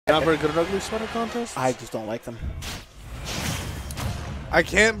Not very good at ugly sweater contests? I just don't like them. I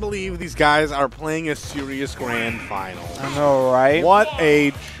can't believe these guys are playing a serious grand final. I know, right? What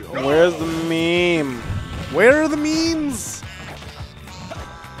a joke. Where's the meme? Where are the memes?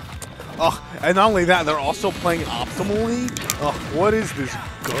 Oh, and not only that, they're also playing optimally. Oh, what is this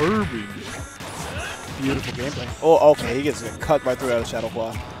garbage? Beautiful gameplay. Oh, okay. He gets cut right through that Shadow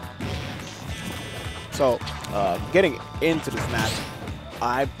Claw. So, getting into this match,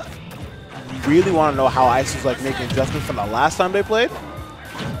 I really want to know how Ice is like making adjustments from the last time they played,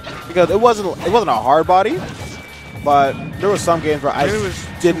 because it wasn't a hard body, but there were some games where Ice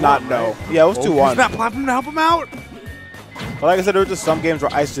did not know. Right? Yeah, it was 2-1. He's not platform to help him out. But like I said, there were just some games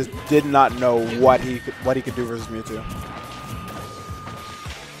where Ice just did not know what he could do versus Mewtwo.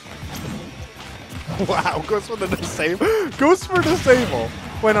 Wow, goes for the disable. Goes for disable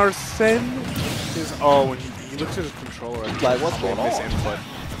when Arsene is when he looks at his controller and like, what's going on? Misinput.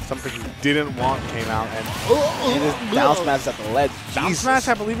 Something he didn't want came out and he just down smash at the ledge. Down smash,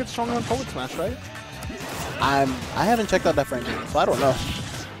 I believe it's stronger than forward smash, right? I haven't checked out that frame, so I don't know.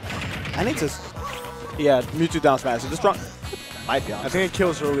 I need to. Yeah, Mewtwo down smash. Is it strong? Might be on. I think it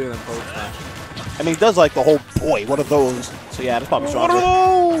kills earlier than forward smash. I mean, he does like the whole boy. What are those? So yeah, that's probably stronger. What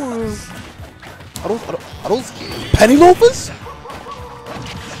are those? Are those penny loafers?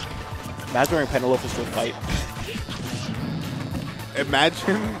 Imagine wearing penny loafers to a fight.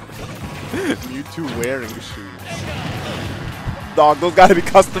 Imagine Mewtwo wearing shoes. Dog, those gotta be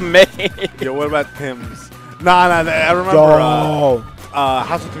custom made. Yo, what about Tim's? Nah, I remember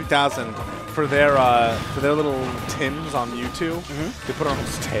House of 3000 for their little Tims on Mewtwo. They put it on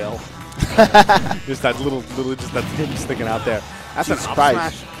his tail. just that Tim sticking out there. That's an up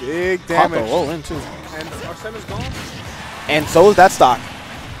smash. Big damage. Caught the roll in too. And Arsene is gone. And so is that stock.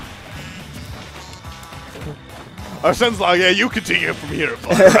 Arsene's like, yeah, you continue from here,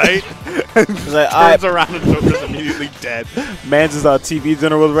 bud, right? He's like, turns around and Joker's immediately dead. Man's TV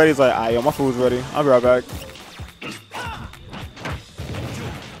dinner was ready. He's like, yo, my food's ready. I'll be right back.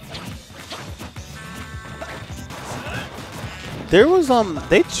 There was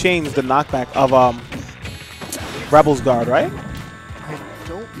they changed the knockback of Rebel's Guard, right? I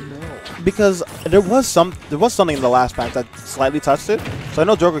don't know. Because there was something in the last patch that slightly touched it. So I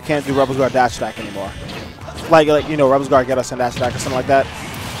know Joker can't do Rebel's Guard dash attack anymore. Like you know, Rebel's Guard get us in dash attack or something like that.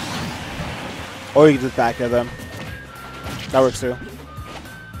 Or you can just back at them. That works too.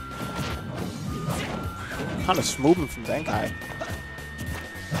 Kind of smoothing from Zenkai.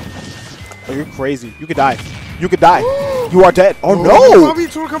 Oh, you're crazy. You could die. You could die. You are dead. Oh, no.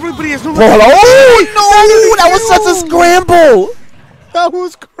 But he has no no. That was such a scramble. That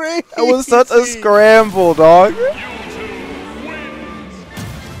was crazy. That was such a scramble, dog.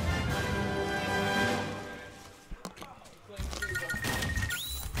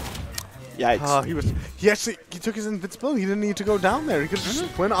 Yikes. He took his invincibility. He didn't need to go down there. He could have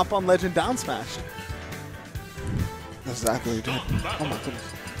just went up on ledge and down smashed. That's exactly what he did. Oh my goodness.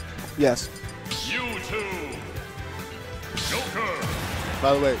 Yes. MewTwo. Joker.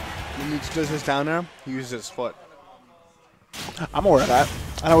 By the way, when he does his down air, he uses his foot. I'm aware of that.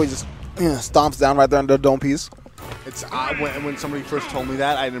 I know he just stomps down right there under the dome piece. It's when somebody first told me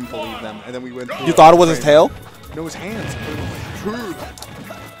that, I didn't believe them, and then we went. You thought it was his tail? No, his hands. True.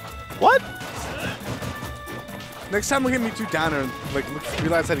 What? Next time we get Mewtwo down there and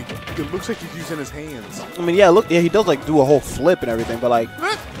realize that it looks like he's using his hands. I mean, yeah, he does like do a whole flip and everything, but like,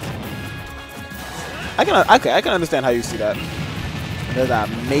 I can understand how you see that. There's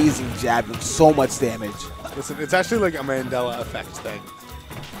an amazing jab with so much damage. Listen, it's actually like a Mandela effect thing,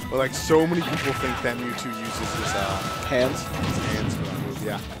 where like so many people think that Mewtwo uses his hands. His hands for that move.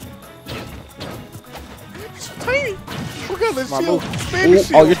 Yeah. He's so tiny. Look at this shield.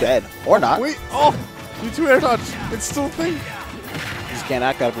 Shield. Oh, you're dead. Or not. Wait. Oh. Mewtwo air dodge. It's still a thing. You just can't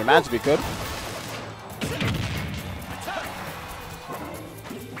act out of your match if you could.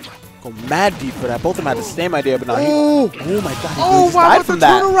 Go mad deep for that. Both of them had the same idea, but now oh my god, he died from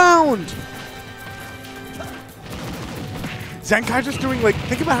that. Turnaround. Zenkai just doing, like,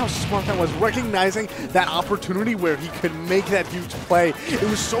 think about how smart that was, recognizing that opportunity where he could make that huge play. It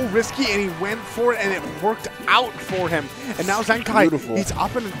was so risky, and he went for it, and it worked out for him. And now Zenkai, he's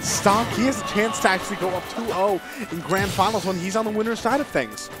up in stock. He has a chance to actually go up 2-0 in Grand Finals when he's on the winner's side of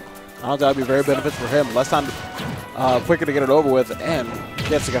things. I don't think that would be very beneficial for him. Less time, quicker to get it over with, and he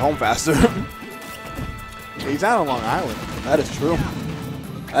gets to get home faster. He's out on Long Island. That is true.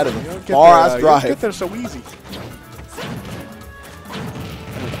 That is a far-ass drive. You don't get there so easy.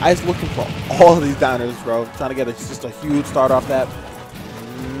 Ice looking for all of these downers, bro. Trying to get just a huge start off that.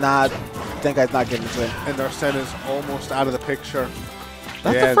 Not, Zenkai's not getting it. And Arsene is almost out of the picture.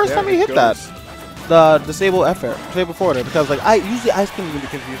 That's Yeah, the first there time he it hit goes. that. The disable forwarder, because like usually ice can The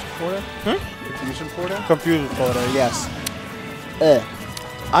confusion forwarder? Confusion forwarder? confuse forwarder. Yes.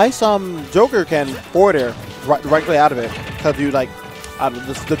 Ice Joker can forwarder right way out of it because you like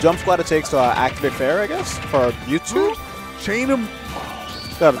the jump squad it takes to activate fair, I guess, for MewTwo. Chain him.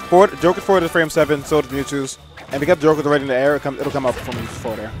 Joker's forward is frame 7, so does Mewtwo's. And because Joker's already in the air, it'll come up from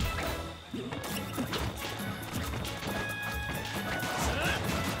forwarder.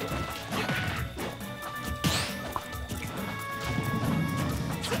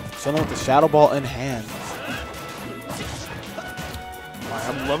 Someone with the Shadow Ball in hand.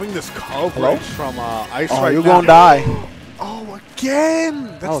 I'm loving this coverage from Ice Oh, right you're now. gonna die. Oh, again!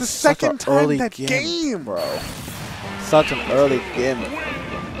 That's That the was such second an time early that game, game. bro. Such an early game.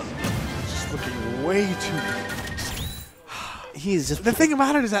 Just looking way too. He's just The thing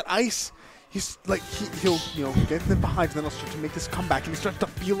about it is that Ice, he's like he'll get them behind, and then he'll start to make this comeback, and he starts to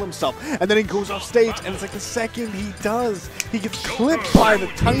feel himself, and then he goes off stage, and it's like the second he does, he gets clipped by the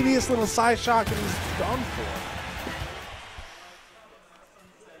tiniest little side shock, and he's done for.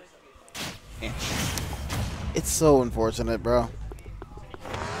 It's so unfortunate, bro.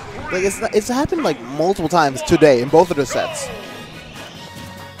 Like it's happened like multiple times today in both of the sets.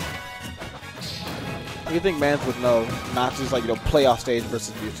 You think Mans would know not just like play off stage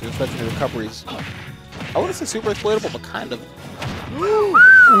versus MewTwo, especially in recoveries. I wouldn't say super exploitable, but kind of.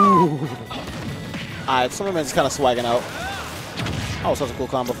 Alright, some of Mans kind of swagging out. Oh, such a cool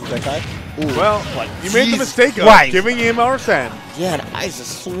combo from Zenkai. Ooh. Well, you made the mistake of giving him Arsene. Yeah, and Ice is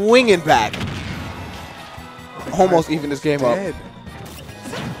swinging back. Almost even this game up. Dead.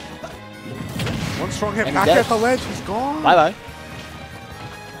 One strong hit And back he's at dead. the ledge. He's gone. Bye-bye.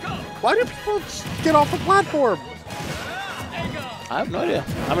 Why do people just get off the platform? I have no idea.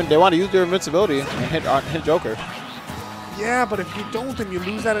 I mean, they want to use their invincibility and hit Joker. Yeah, but if you don't, then you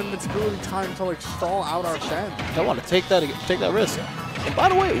lose that invincibility time to like stall out Arsene. They want to take that risk. And by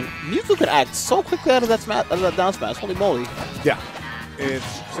the way, MewTwo can act so quickly out of that down smash. Holy moly! Yeah, it's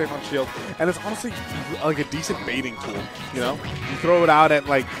safe on shield, and it's honestly like a decent baiting tool. You know, you throw it out at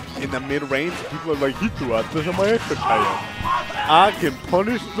like in the mid range, people are like, "He threw out this is my extra tire. I can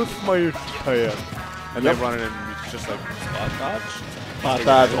punish with my extra tire," and they run it in, and it's just like spot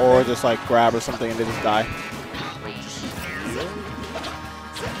dodge, or just like grab or something and they just die.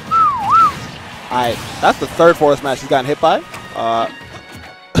 Alright, that's the third forward smash he's gotten hit by.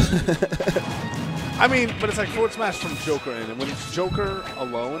 I mean, but it's like forward smash from Joker in, and when it's Joker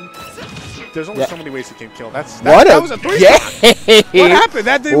alone, there's only so many ways he can kill. That was a 3-shot. What happened?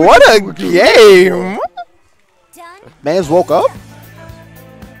 That didn't. What a game! Mans woke up.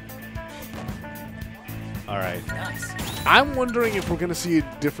 All right. I'm wondering if we're gonna see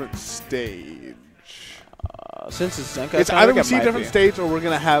a different stage. Since it's Zenkai, It's either we see a different stage, or we're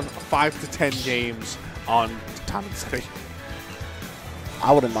gonna have 5 to 10 games on time and stage.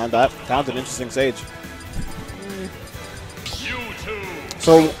 I wouldn't mind that. Sounds an interesting stage. MewTwo.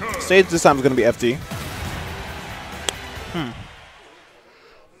 So, stage this time is going to be FD.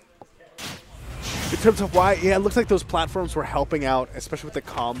 In terms of why, yeah, it looks like those platforms were helping out, especially with the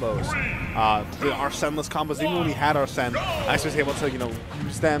combos. The Arsene-less combos, even when he had Arsene, Ice was able to,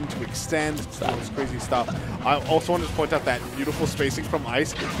 use them to extend, all this crazy stuff. I also wanted to point out that beautiful spacing from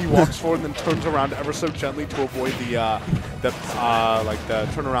Ice. He walks forward and then turns around ever so gently to avoid the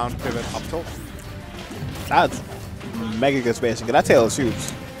turnaround pivot up tilt. That's mega good spacing. That tail is huge.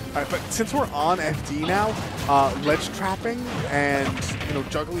 All right, but since we're on FD now, ledge trapping and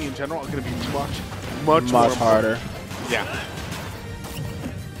juggling in general are going to be much more harder. Yeah.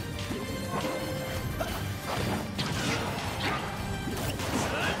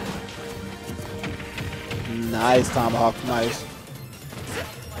 Nice tomahawk, nice.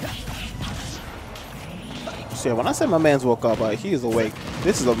 So yeah, when I say my man's woke up, he is awake.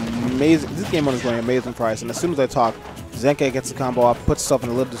 This is amazing. This game mode is going amazing price, and as soon as I talk, Zenkai gets the combo up, puts himself in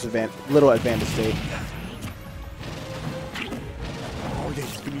a little advantage state. Oh yeah,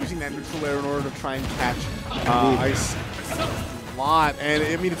 he's been using that neutral air in order to try and catch Ice a lot, and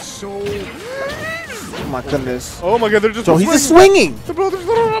I mean it's so. Oh my goodness. Oh my god, they're just. So he's just swinging. The brothers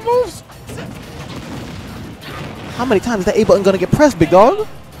little moves. How many times is that A button gonna get pressed, big dog?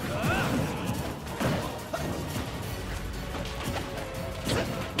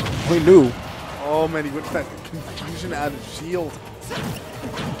 We knew. Oh man, he went for that confusion out of shield.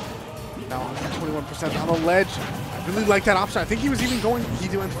 Now 21% on the ledge. I really like that option. I think he was even going. He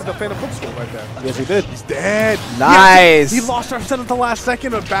went for the Phantom Footstool right there. Yes, he did. He's dead. Nice. He lost Arsene at the last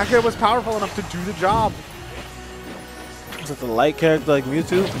second, but back air was powerful enough to do the job. With a light character like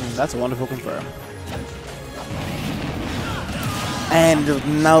MewTwo, that's a wonderful confirm. And there's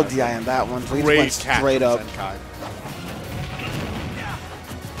no DI on that one. So he just went catch straight from up. Zenkai.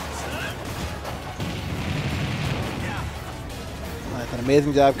 Like an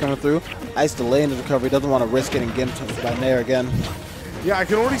amazing job coming through. Ice delaying his recovery. Doesn't want to risk it and get him by Nair again. Yeah, I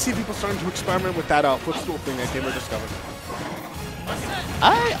can already see people starting to experiment with that footstool thing that Gamer discovered.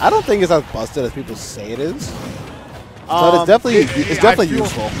 I don't think it's as busted as people say it is. But it's definitely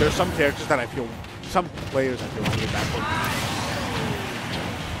useful. There's some characters that I feel, some players I feel really bad for.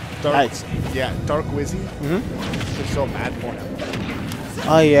 Nice. Yeah, Dark Wizzy. It's so bad for him.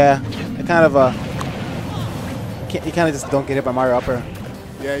 Oh yeah, it kind of you kind of just don't get hit by Mario upper.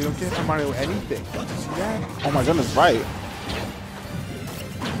 Yeah, you don't get hit by Mario anything. Did you see that? Oh my goodness, right.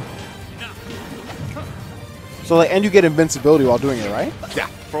 So like, and you get invincibility while doing it, right? Yeah,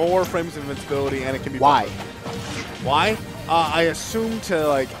 4 frames of invincibility, and it can be. Why? Why? I assume to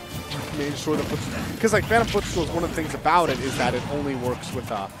like make sure the footstool, because like Phantom Footstool is one of the things about it is that it only works with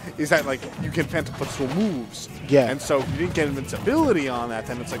is that like you can Phantom Footstool moves. Yeah. And so if you didn't get invincibility on that,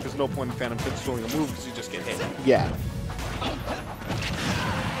 then it's like there's no point in Phantom Footstooling a move because you just get hit. Yeah.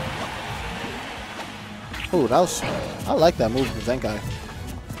 Oh, I like that move from Zenkai.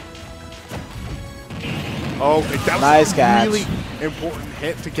 Oh, that was Nice a catch. really important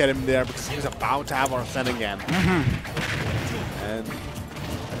hit to get him there because he was about to have Arsene again. And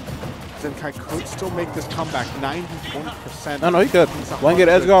Zenkai could still make this comeback, 91%. No, he could. One get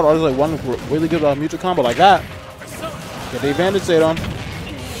edge guard or just like one really good MewTwo combo like that. Get the advantage state on.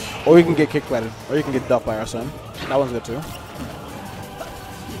 Or you can get kick batted. Or you can get duffed by Arsene. That one's good too.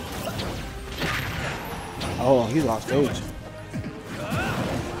 Oh, he's off stage.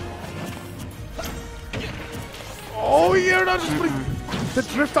 Oh, yeah, no, just the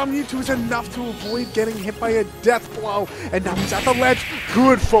drift on MewTwo is enough to avoid getting hit by a death blow. And now he's at the ledge.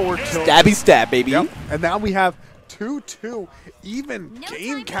 Good forward tilt. Stabby stab, baby. Yep. And now we have 2-2. Even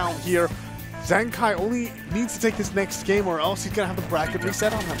game count here. Zenkai only needs to take this next game or else he's going to have the bracket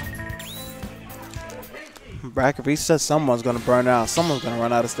reset on him. Bracket reset, someone's going to burn out. Someone's going to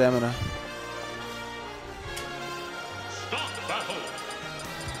run out of stamina. Stop battle.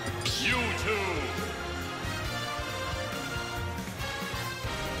 MewTwo.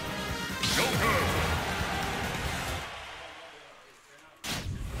 Joker.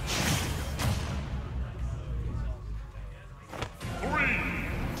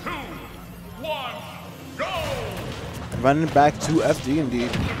 Running back to FD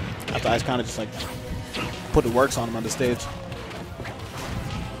indeed. After Ice kind of just like put the works on him on the stage.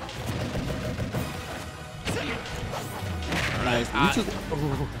 Nice.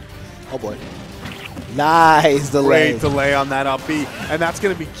 Oh boy. Nice delay. Great delay on that up B. And that's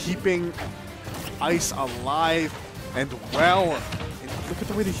going to be keeping Ice alive and well. And look at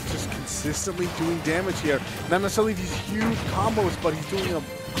the way that he's just consistently doing damage here. Not necessarily these huge combos, but he's doing a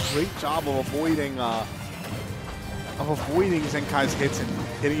great job of avoiding Zenkai's hits and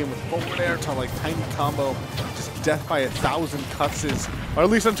hitting him with forward air to like tiny combo, just death by 1,000 cutses, or at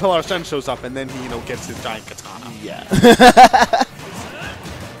least until Arsene shows up and then he gets his giant katana. Yeah.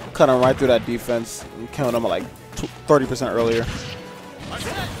 Cut him right through that defense, killing him like 30% earlier.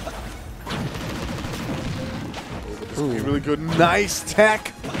 This would be really good. Nice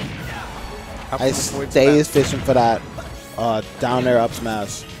tech. Ice stays fishing for that down there up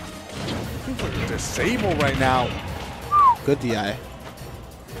smash. Disable right now. Good DI.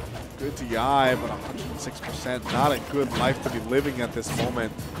 Good DI, but 106%. Not a good life to be living at this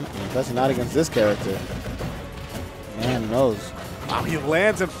moment. Especially not against this character. Man knows. Wow, he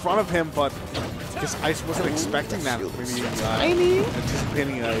lands in front of him, but I guess Ice wasn't expecting that. Maybe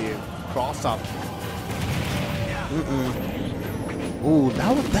anticipating a cross-up. Ooh,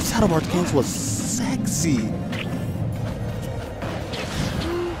 that Shadow Bar cancel was sexy.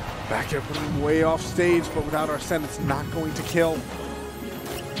 Back here putting him way off stage, but without Arsene, it's not going to kill.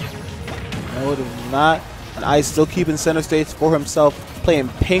 No, it is not. And Ice still keeping center stage for himself, playing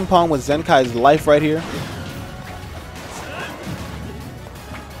ping pong with Zenkai's life right here.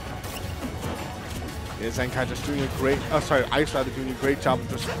 Yeah, Zenkai just doing a great, Ice rather doing a great job of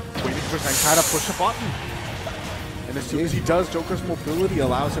just waiting for Zenkai to push a button. And as soon as he does, Joker's mobility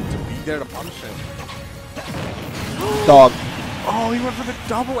allows him to be there to punish him. Dog. Oh, he went for the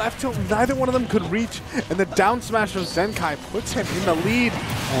double F tilt. Neither one of them could reach, and the down smash of Zenkai puts him in the lead.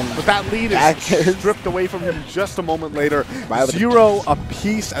 But that lead is stripped away from him just a moment later. 0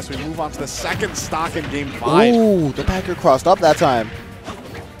 apiece as we move on to the second stock in Game 5. Ooh, the backer crossed up that time.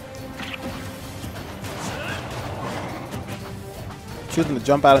 Choosing to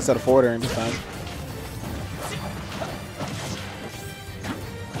jump out instead of forward airing this time.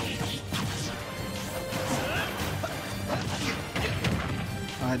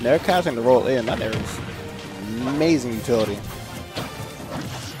 Alright, they're casting the roll in. That there is amazing utility.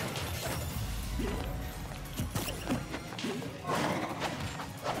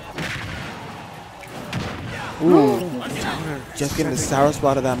 Ooh, just getting the sour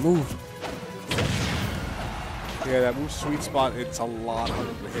spot of that move. Yeah, that move sweet spot, it's a lot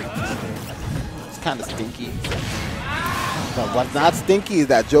harder to hit. It's kind of stinky. But what's not stinky is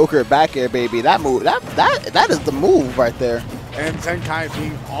that Joker back air, baby. That move, that is the move right there. And Zenkai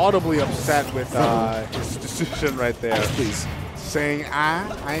being audibly upset with his decision right there. Yes, please. Saying,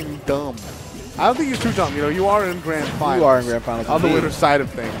 I'm dumb. I don't think he's too dumb. You know, you are in grand finals. You are in grand finals. On the winner side of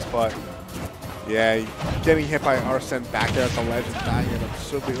things, but yeah, getting hit by Arsene back there at the ledge and dying in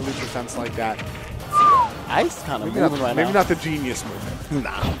absurdly elusive sense like that. Ice kind of moving right now. Maybe not the genius move.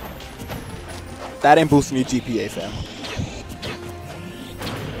 Nah. That ain't boosting your GPA, fam.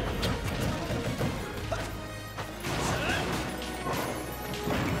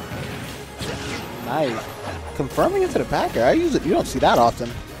 Nice. Confirming into the backer. I use it. You don't see that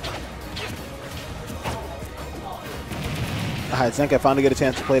often. Alright, Zenkai finally get a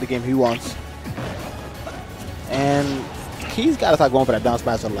chance to play the game he wants. And he's got to start going for that down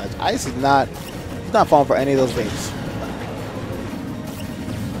smash on the ledge. Ice is not, he's not falling for any of those things.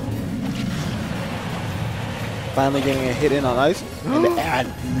 Finally getting a hit in on Ice.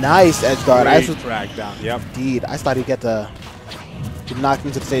 And nice edge guard. Ice was dragged down. Yep. Indeed. I thought he'd get knocked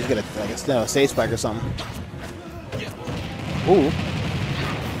into the stage, get a stage spike or something. Ooh.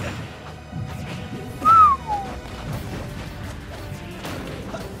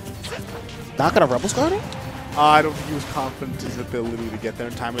 Not gonna Rebel Scar him? I don't think he was confident in his ability to get there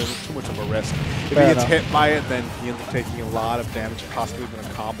in time. It was too much of a risk. If Fair he gets enough. hit by it, then he ends up taking a lot of damage, possibly even a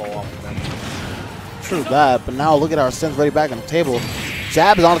combo off of them. True that, but now look at our Sen's ready back on the table.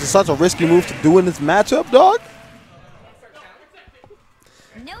 Jab is honestly such a risky move to do in this matchup, dog.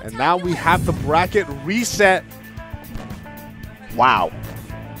 And now we have the bracket reset. Wow.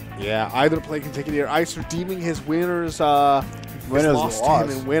 Yeah, either play can take it here. Ice redeeming his winners. Winners lost lost.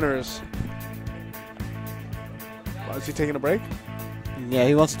 him in winners. Is he taking a break? Yeah,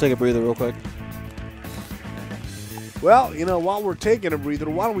 he wants to take a breather real quick. Well, you know, while we're taking a breather,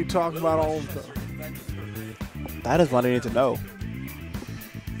 why don't we talk about all of the... That is what I need to know.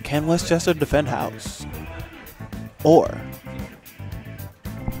 Can Westchester defend house? Or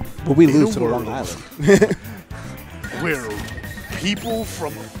will we lose to the Long Island? Where people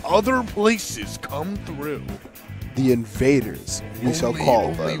from other places come through. The invaders, we shall call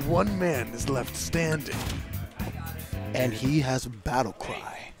Only them. one man is left standing. And he has a battle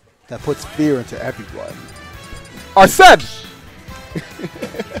cry that puts fear into everyone. Arsene!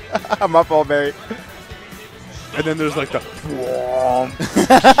 My fault, Barry. And then there's like the...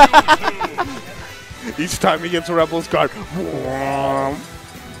 Each time he gets a Rebel's card.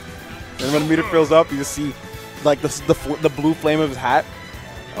 And when the meter fills up, you just see like the blue flame of his hat.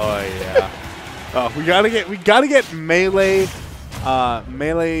 Oh yeah. Oh, we gotta get melee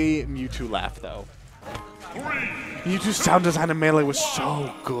MewTwo laugh though. MewTwo's sound design in melee was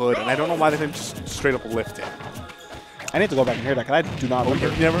so good, and I don't know why they didn't just straight up lift it. I need to go back and hear that because I do not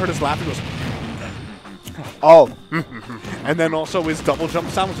remember. You never heard his laugh? It goes. Oh. And then also his double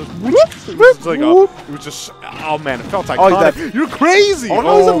jump sound was just. It was like it was just. Oh man, it felt iconic. Oh, You're crazy. Oh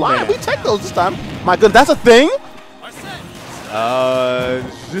no, he's alive. Man. We checked those this time. My goodness, that's a thing. I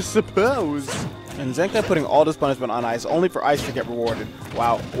suppose. And Zenkai putting all this punishment on Ice, only for Ice to get rewarded.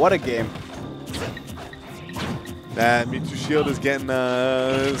 Wow, what a game. That MewTwo shield is getting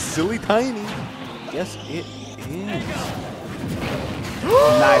silly tiny. Yes, it is.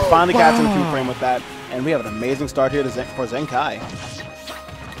 Nice, finally catching the 2 frame with that. And we have an amazing start here for Zenkai.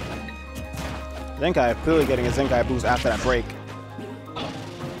 Zenkai clearly getting a Zenkai boost after that break.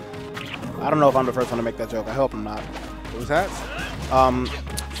 I don't know if I'm the first one to make that joke. I hope I'm not. What was that? I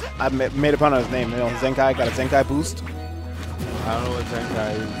made a pun on his name. You know, Zenkai got a Zenkai boost. I don't know what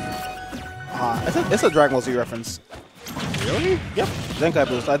Zenkai is. It's a Dragon Ball Z reference. Really? Yep. Zenkai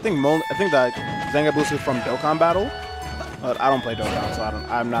boost. I think that Zenkai boost is from Dokkan Battle, but I don't play Dokkan, so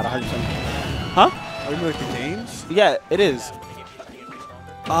I'm not 100%. Huh? Are you like the games? Yeah, it is.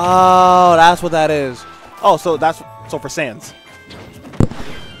 Oh, that's what that is. Oh, so for Sans.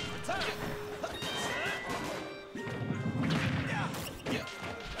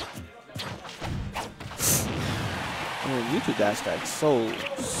 YouTube dash attack so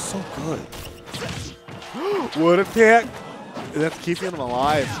good. What attack? That's keeping him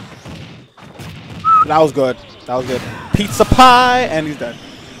alive. That was good. That was good. Pizza pie, and he's dead.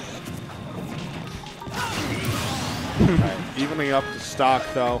 Right, evening up the stock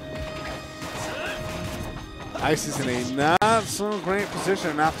though. Ice is in a not not so great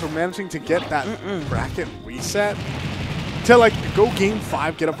position after managing to get that bracket reset. To like go game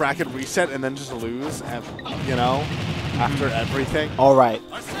 5, get a bracket reset, and then just lose, and, you know, after everything. All right,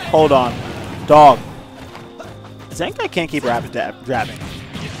 hold on, dog. Zenkai can't keep rapid jabbing.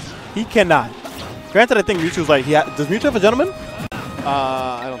 He cannot. Granted, I think Mewtwo's like, does Mewtwo have a gentleman?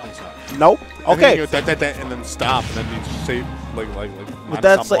 I don't think so. Nope. Okay. And then stop, and then you just say like But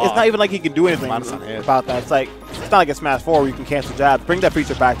that's like, it's not even like he can do anything -on about that. It's like, it's not like a Smash 4 where you can cancel jabs. Bring that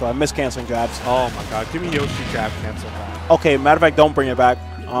feature back though. I miss canceling jabs. Oh my god, give me Yoshi jab cancel back. Okay, matter of fact, don't bring it back.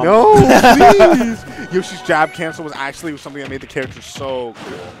 No, please. Yoshi's jab cancel was actually something that made the character so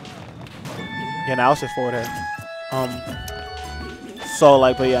cool. Yeah, now it's just forward air. So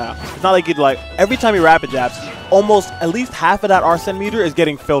like, but yeah, it's not like you'd like every time you rapid jabs, almost at least half of that Arsene meter is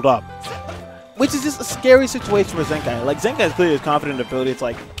getting filled up, which is just a scary situation for Zenkai. Like Zenkai is clearly his confident ability to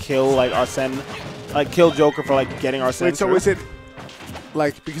like kill like Arsene, like kill Joker for like getting Arsene. Wait, so is it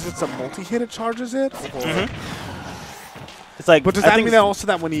like because it's a multi-hit it charges it? It's like, but does that mean that also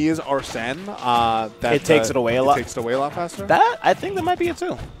that when he is Arsene, that it takes it away a lot? It takes it away a lot faster. That I think that might be it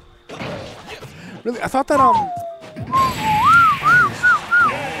too. Really, I thought that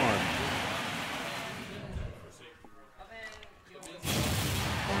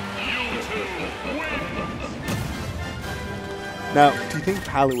Now, do you think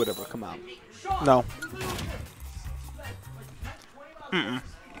Pally would ever come out? No. The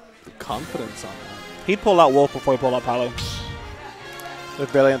confidence on that. He'd pull out Wolf before he pulled out Palo.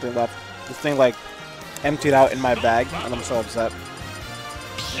 There's barely anything left. This thing like emptied out in my bag, and I'm so upset.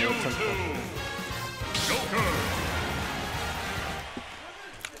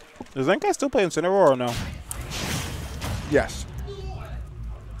 Does Zenkai still play Incineroar or no? Yes.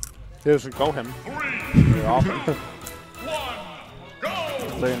 He doesn't go him very often.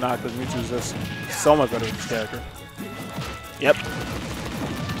 Clearly not, because Mewtwo's just so much better with this character. Yep.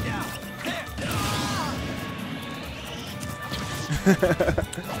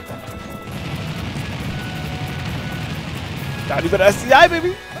 Got you better SCI,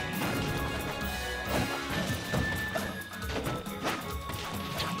 baby!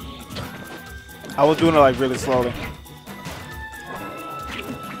 I was doing it like really slowly.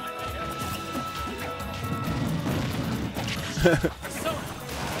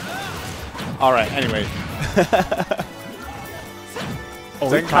 All right. Anyway,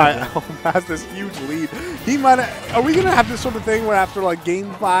 Zenkai has this huge lead. He might. Are we gonna have this sort of thing where after like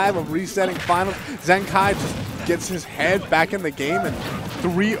game 5 of resetting finals, Zenkai just gets his head back in the game and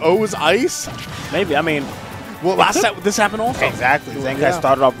 3-0's ice? Maybe. I mean, well, this happened also. Exactly. Zenkai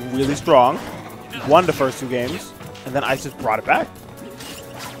started off really strong, won the first 2 games, and then Ice just brought it back.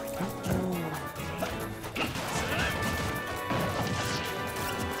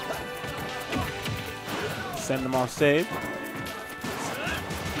 Send him off stage.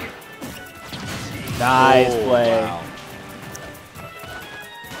 Nice play. Wow.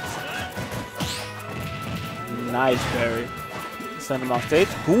 Nice berry. Send him off stage.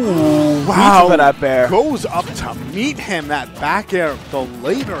 Ooh, wow. For that bear. Goes up to meet him. That back air, the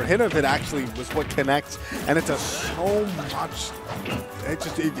later hit of it actually was what connects, and it does so much.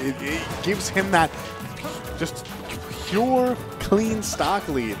 It gives him that just pure, clean stock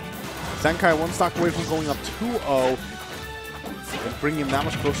lead. Zenkai 1 stock away from going up 2-0 and bringing him that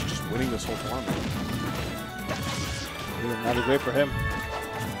much closer to just winning this whole tournament. Yeah, that'd be great for him.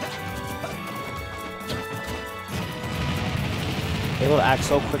 Able to act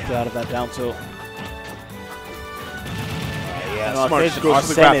so quickly out of that down tilt. Yeah, smart.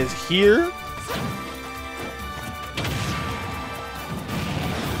 Arsene is here.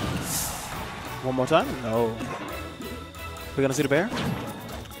 One more time? No. We're gonna see the bear?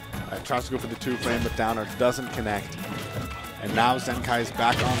 Tries to go for the 2-frame, but downer doesn't connect. And now Zenkai's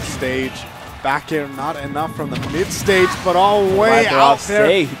back on stage. Back air not enough from the mid stage, but all the way out there.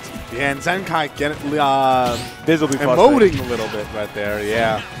 Yeah, and Zenkai visibly emoting a little bit right there.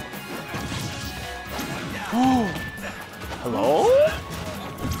 Yeah. Hello?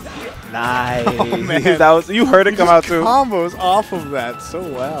 Nice. Oh, man. That was, you heard it come out too. Combos off of that so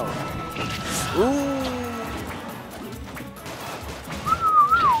well. Ooh.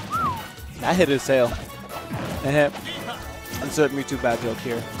 That hit his tail. Insert Mewtwo bad joke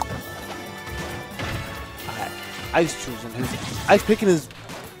here. Ice choosing his Ice picking his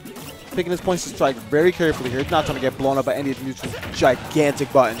points to strike very carefully here. He's not trying to get blown up by any of Mewtwo's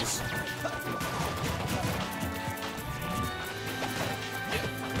gigantic buttons.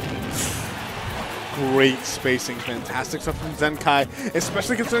 Great spacing, fantastic stuff from Zenkai,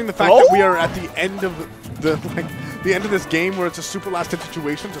 especially considering the fact that we are at the end of the the end of this game where it's a super last hit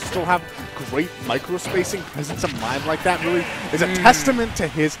situation, to still have great micro-spacing presence of mind like that really is a testament to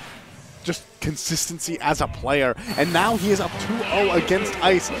his just consistency as a player. And now he is up 2-0 against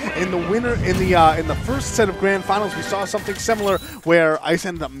Ice. In the winner in the first set of grand finals, we saw something similar where Ice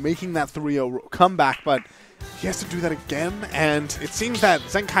ended up making that 3-0 comeback, but he has to do that again, and it seems that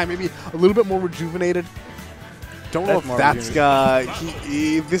Zenkai maybe a little bit more rejuvenated. Don't know if that's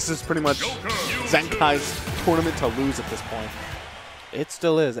this is pretty much Zenkai's tournament to lose at this point. It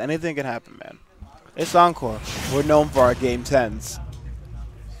still is. Anything can happen, man. It's Encore. We're known for our game 10s.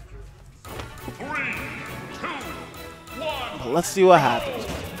 3, 2, 1. Let's see what happens.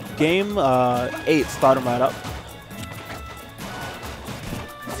 Game 8, start him right up.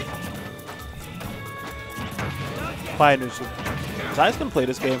 Quiet neutral. Zai's gonna play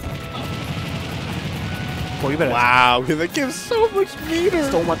this game. Oh, you better. Wow, that gives so much meter.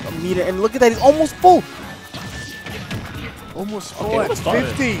 So much meter, and look at that, he's almost full. Almost full at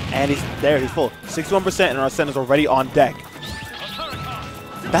 50. And he's there, he's full. 61%, and our center's already on deck.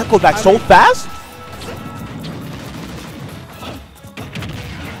 That goes back so fast.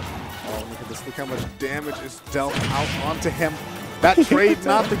 Oh, look at this. Look how much damage is dealt out onto him. That trade,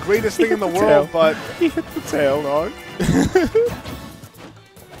 not the greatest thing in the world, but he hit the tail, dog.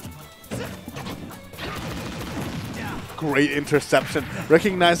 Great interception.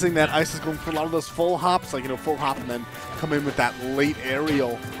 Recognizing that Ice is going for a lot of those full hops, like, full hop and then come in with that late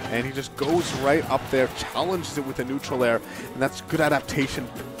aerial. And he just goes right up there, challenges it with a neutral air. And that's good adaptation.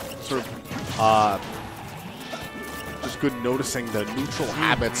 Sort of just good noticing the neutral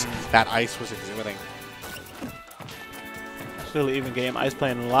habits that Ice was exhibiting. Really even game. Ice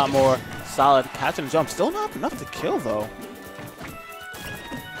playing a lot more solid catch and jump. Still not enough to kill, though.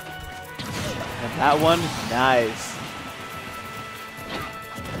 And that one, nice.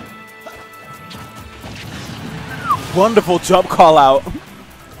 Wonderful jump call out.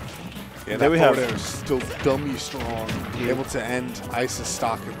 Yeah, there that we forward have air is still dummy strong. Able to end Ice's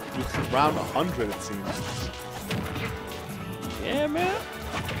stock at around 100, it seems. Yeah, man.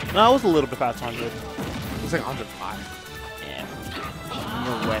 No, it was a little bit past 100. It was like 105. Yeah.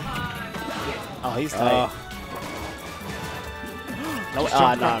 No way. Oh, he's tight. No,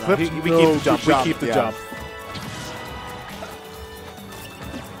 no. We keep the jump. We keep the jump.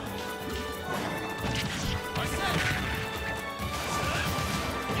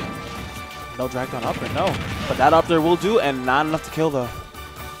 No drag down up there, no. But that up there will do, and not enough to kill, though.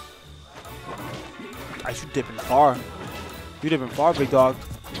 Ice, you dipping far. You dipping far, big dog.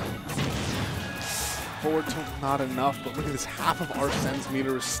 Forward tilt not enough, but look at this, half of Arsene's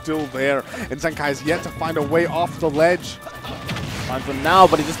meter is still there, and Zenkai has yet to find a way off the ledge. Fine for now,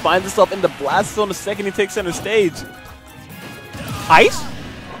 but he just finds himself in the blast zone the second he takes center stage. Ice?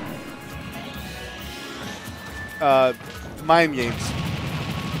 Mind games.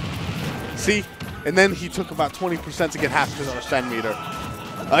 See? And then he took about 20% to get half of his Arsene meter.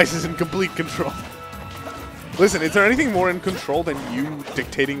 Ice is in complete control. Listen, is there anything more in control than you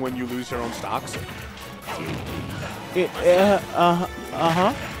dictating when you lose your own stocks?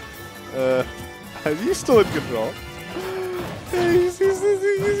 Are you still in control? He's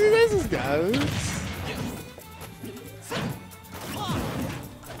this guy.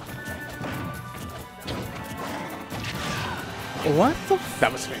 What the?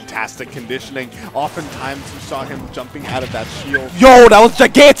 That was fantastic conditioning. Oftentimes you saw him jumping out of that shield. Yo, that was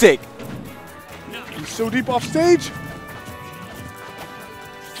gigantic! He's so deep off stage.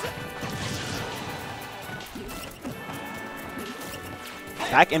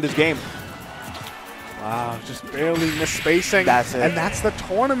 Back in this game. Wow, just barely missed spacing. That's it. And that's the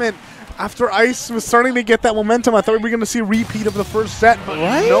tournament. After Ice was starting to get that momentum, I thought we were going to see a repeat of the first set, but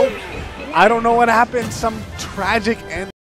nope. I don't know what happened. Some tragic end.